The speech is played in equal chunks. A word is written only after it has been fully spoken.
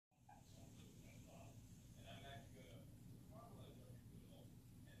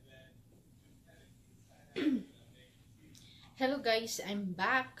guys, I'm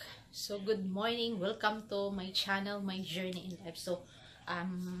back. So good morning, welcome to my channel, my journey in life. So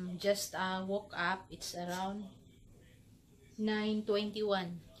just woke up. It's around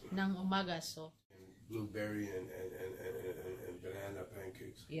 9:21 ng umaga. So blueberry and banana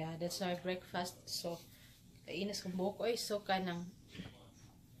pancakes. yeah, that's our breakfast. So kainas kong buko ay so kanang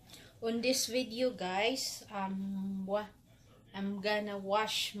on this video guys, I'm gonna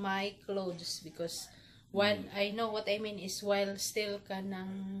wash my clothes because while I know what I mean is while still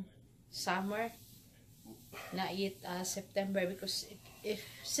kanang summer na it September, because if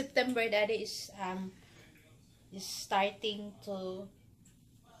September daddy is starting to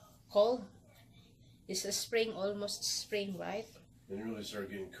cold, it's a spring, almost spring, right? It really start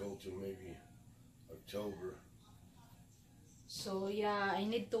getting cold till maybe October. So yeah, I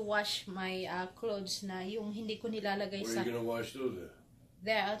need to wash my clothes na yung hindi ko nilalagay Where sa are you gonna wash those at?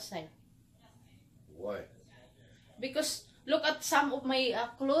 there outside. Why? Because look at some of my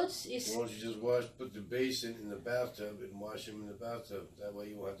clothes is. Why don't you just put the basin in the bathtub and wash them in the bathtub? That way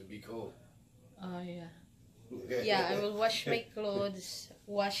you won't have to be cold. Oh yeah. Yeah, I will wash my clothes,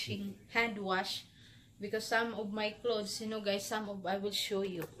 hand wash, because some of my clothes, you know guys, I will show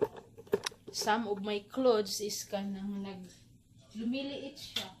you. Some of my clothes is kanang lumiliit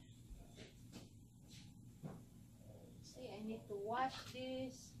siya. See, I need to wash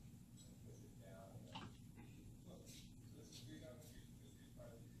this.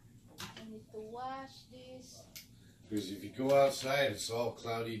 I need to wash this. Because if you go outside, it's all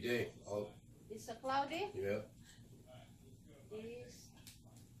cloudy day. It's a cloudy? Yeah.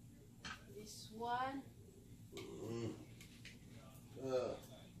 This one.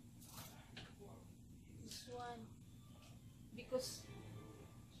 This one. Because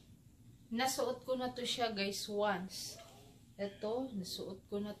nasuot ko na to siya guys once. Ito, nasuot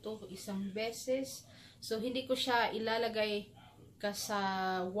ko na to isang beses. So hindi ko siya ilalagay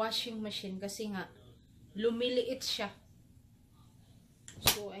sa washing machine kasi nga lumiliit siya.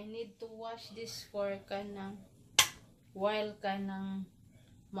 So I need to wash this for kanang while kanang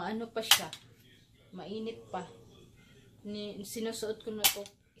maano pa siya, mainit pa. Sinusuot ko na to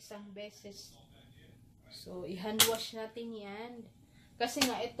isang beses. So i-hand wash natin yan kasi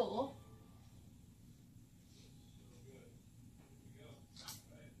nga ito oh,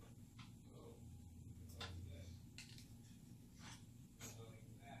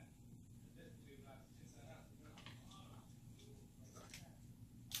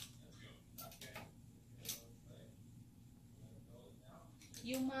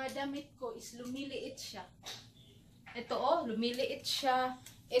 yung mga damit ko is lumiliit siya. Ito oh, lumiliit siya.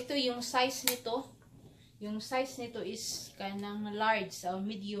 Ito yung size nito. Yung size nito is kanang large o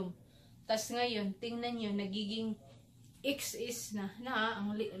medium. Tas ngayon, tingnan nyo, nagiging XS na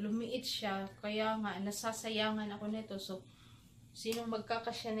ang lumiit siya. Kaya nga, nasasayangan ako nito. So, sinong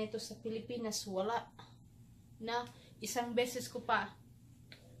magkakasya nito sa Pilipinas? Wala. Na, isang beses ko pa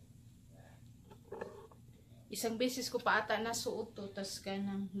ata nasuot to, tas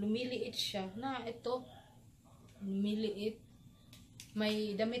kanang lumiliit siya na ito, lumiliit.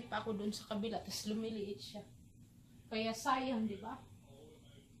 May damit pa ako doon sa kabila, tas lumiliit siya, kaya sayang, di ba?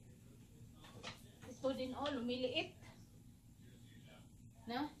 Ito din oh, lumiliit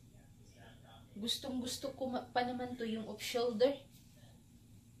na, gustong gusto ko pa naman to yung off shoulder,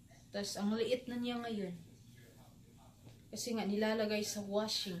 tas ang liit na niya ngayon kasi nga nilalagay sa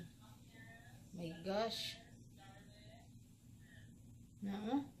washing. My gosh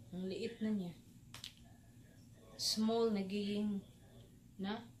na, ang liit na niya. Small, nagiging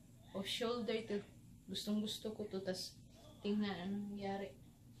na, off shoulder to. Gustong gusto ko to, tas tingnan anong nangyari.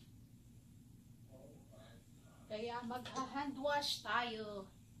 Kaya magha-hand wash tayo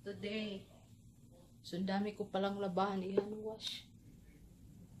today. So dami ko palang labahan i-hand wash.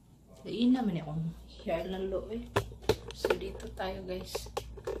 Dain naman akong hair lalo eh. So dito tayo guys,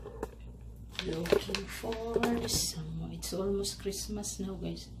 looking for some. It's almost Christmas now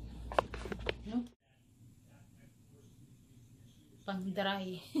guys, no? Pang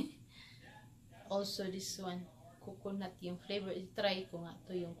dry. Also this one, coconut yung flavor. I-try ko nga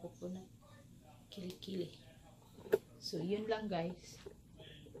to yung coconut, kilikili. So yun lang guys.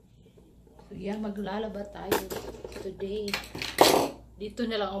 So yan, maglalaba tayo today. Dito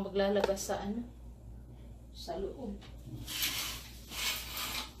na lang ako maglalaba sa ano, sa loob.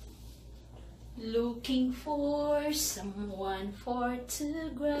 Looking for someone for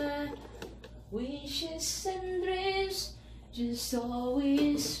to grant wishes and dreams, just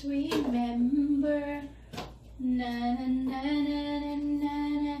always remember. Na na na na na na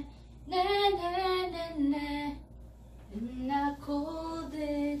na na na na. And I called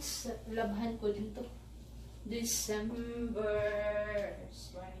it. Labhan ko din to. December.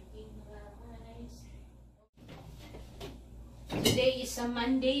 Sparking lights. Today is a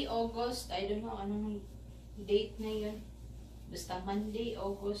Monday, August. I don't know anong date na yun. Basta Monday,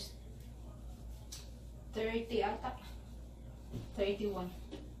 August 30 ata. 31.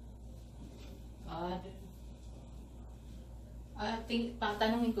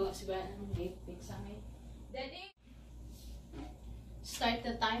 Patanungin ko kasi ba anong date sa akin. Daddy, start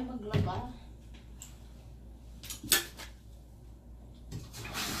na tayo maglaba.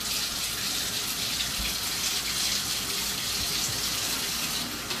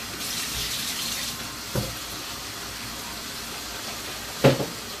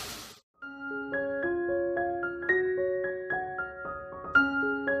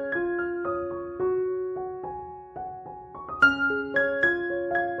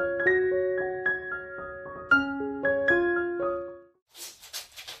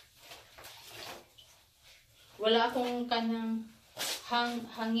 Wala akong kanang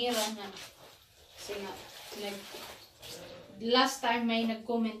hangiran na kasi nga last time may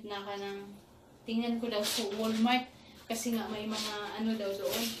nag-comment na kanang tingnan ko daw sa Walmart kasi nga may mga ano daw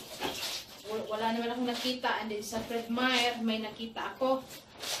doon. Wala naman akong nakita, and then sa Fred Meyer may nakita ako.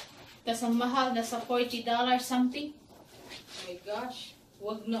 Tas ang mahal, nasa $40 something. Oh my gosh,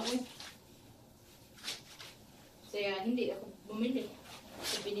 wag na uy. Kaya hindi ako bumili.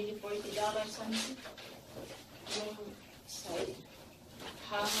 So binili $40 something. Yung side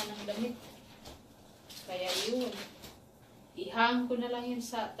hanga ng damit. Kaya yun, ihang ko na lang yun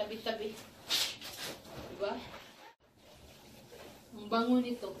sa tabi-tabi. Diba? Ang bango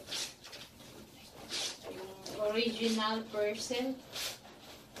nito, yung original Persil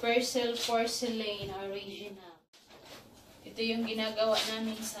porcelain original. Ito yung ginagawa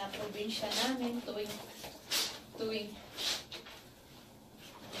namin sa probinsya namin tuwing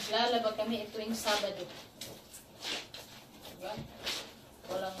naglalaba kami tuwing Sabado. Diba?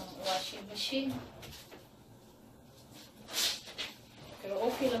 Walang washing machine. Pero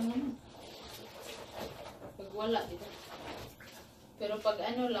okay lang naman. Pag wala, diba? Pero pag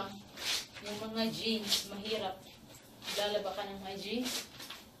ano lang, yung mga jeans, mahirap. Lalaba ka ng mga jeans,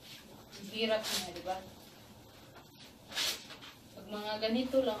 hirap na, diba? Pag mga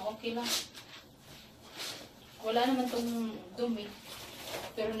ganito lang, okay lang. Wala naman tong dumi.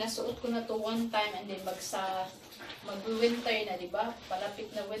 Pero nasuot ko na to one time, and then mag-winter na, diba?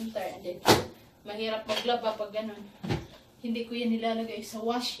 Palapit na winter, and then mahirap maglaba pag ganun. Hindi ko yan nilalagay sa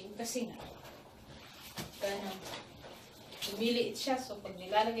washing kasi nga ganun. Lumiliit siya, so pag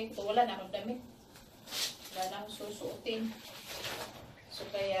nilalagay ko, wala na akong damit. Wala na akong susuotin. So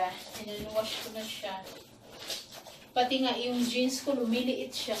kaya, in-wash ko na siya. Pati nga yung jeans ko,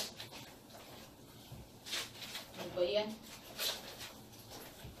 lumiliit siya. Ano ba yan?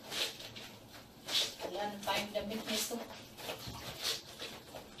 Wala na tayong damit nito.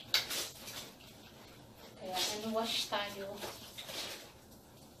 Kaya in-wash tayo.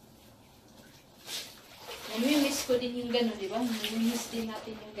 Namimiss ko din yung gano'n, di ba? Namimiss din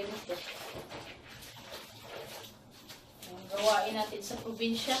natin yung ganito. Yung gawain natin sa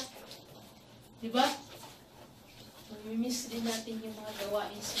probinsya. Di ba? Namimiss din natin yung mga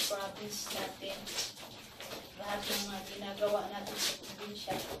gawain sa province natin. Lahat ng mga ginagawa natin sa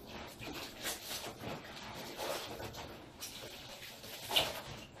probinsya.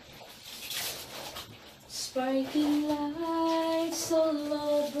 Sparking lights all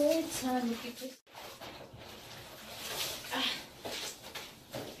over town.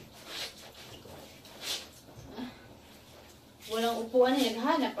 Walang upuan na.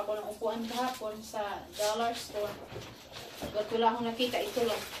 Naghanap ako ng upuan kahapon sa dollar store. Ba't wala akong nakita? Ito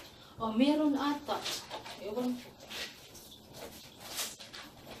lang. Oh, meron ata. Ewan ko.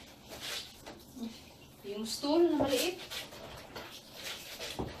 Yung stool na maliit.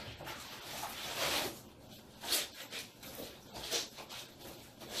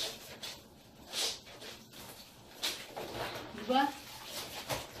 Diba?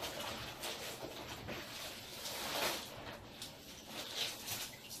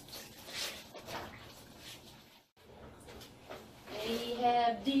 I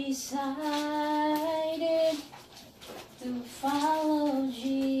have decided to follow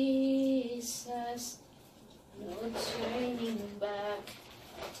Jesus. No turning back.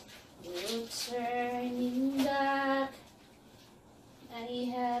 No turning back. I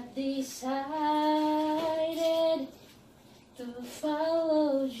have decided to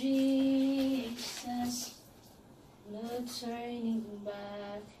follow Jesus. No turning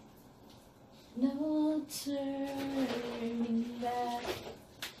back. No turning back.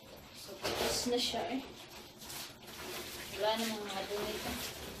 So, tapos na siya eh. Wala na mga dumi.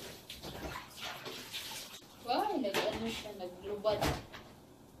 Ay, nag-ano siya, naglubad.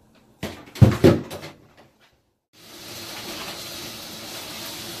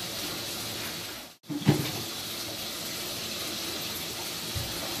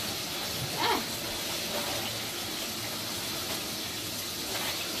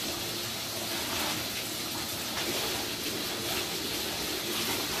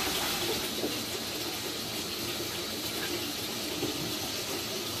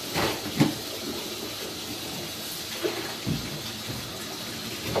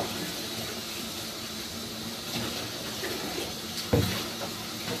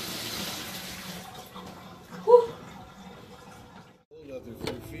 Hold out there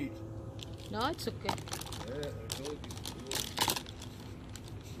for your feet. No, it's okay. Yeah, I told you.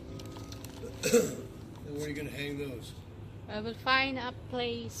 And where are you gonna hang those? I will find a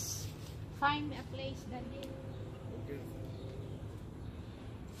place. Find a place, Daddy. Okay.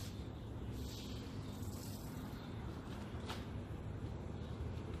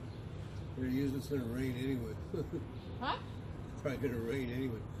 It's gonna rain anyway. Huh? Probably gonna rain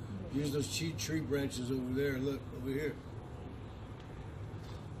anyway. Use those tree branches over there. Look, over here.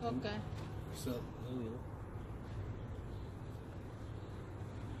 Okay. Something, I don't know.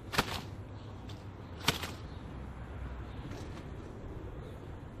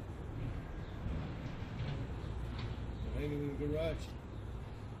 Hanging in the garage.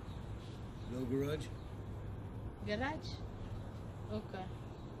 No garage? Garage? Okay.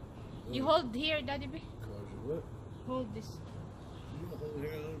 You hold here, Daddy B. Cars are what? Hold this. You hold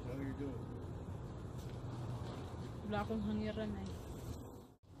here, look how you're doing. Wala akong hangiran eh.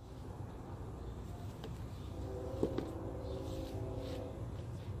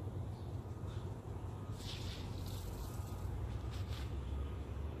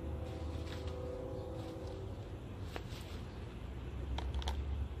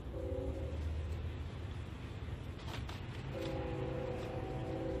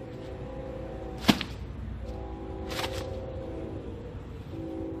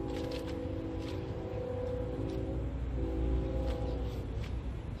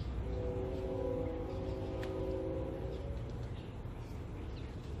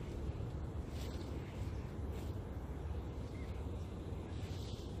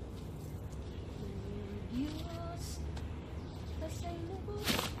 Diyos, pasay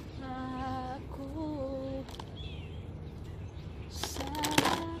lubos ako sa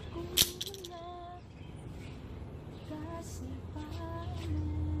kulang kasipanan.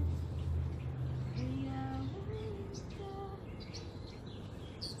 Ayaw ka,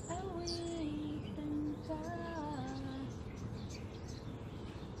 awitan ka,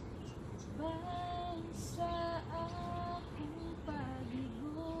 bansa akong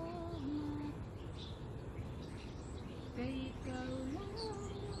pag-igugma. Kay ikaw lang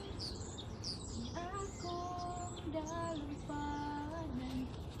akong dalumpanan.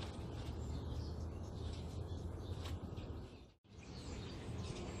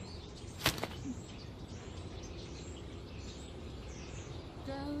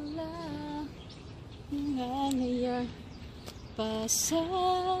 Ikaw lang nga ngayon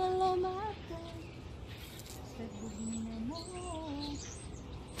pasalamatan sa buhina mo.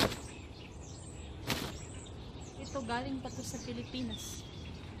 Ito galing pa to sa Pilipinas.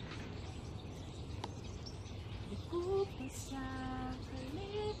 Di ko pa sa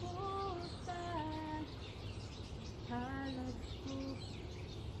kalibutan, halad ko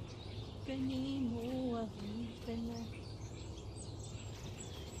kanimo ahita na.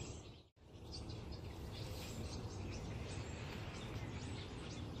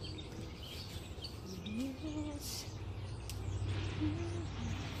 Diyos,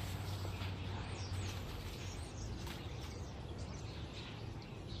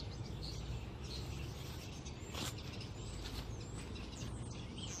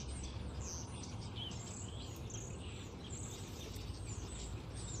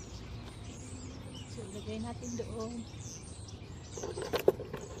 so lagay natin doon.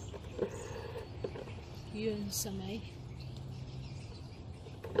 Yun sa may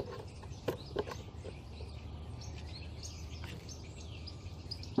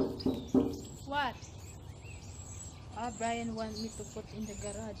what? Brian want me to put in the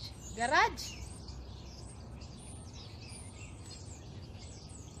garage. Garage?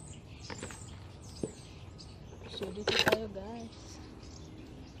 So dito tayo guys.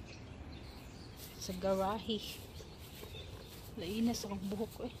 Sa garahe. Nainas akong buhok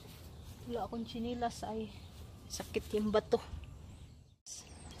ko eh. Wala akong chinilas ay sakit yung bato.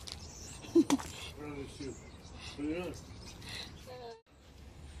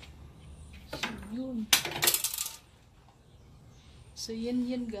 Yun. So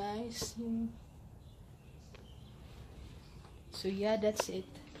yun guys, yung So yeah, that's it.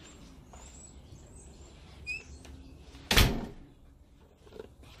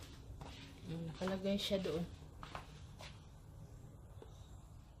 Nakalagay siya doon.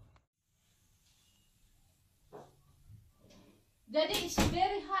 Daddy, it's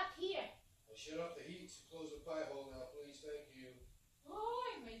very hot here. Shut off the heat. Close the pie hole now, please. Thank you.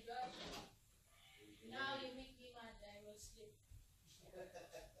 Oh my God. Now you make me mad. I will sleep.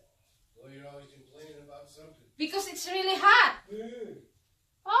 Well, you're always complaining about something. Because it's really hot. Mm.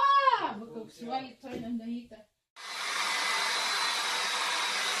 Ah, because why you turn on the heater?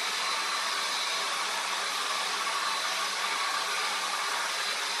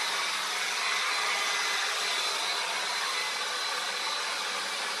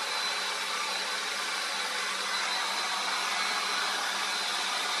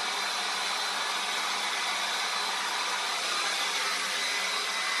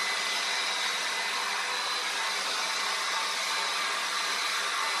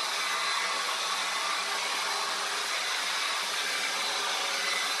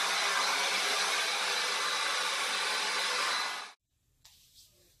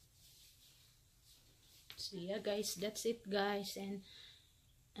 So yeah guys, that's it guys, and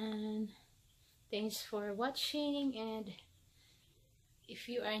thanks for watching, and if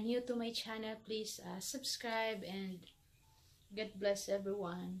you are new to my channel, please subscribe, and God bless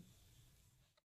everyone.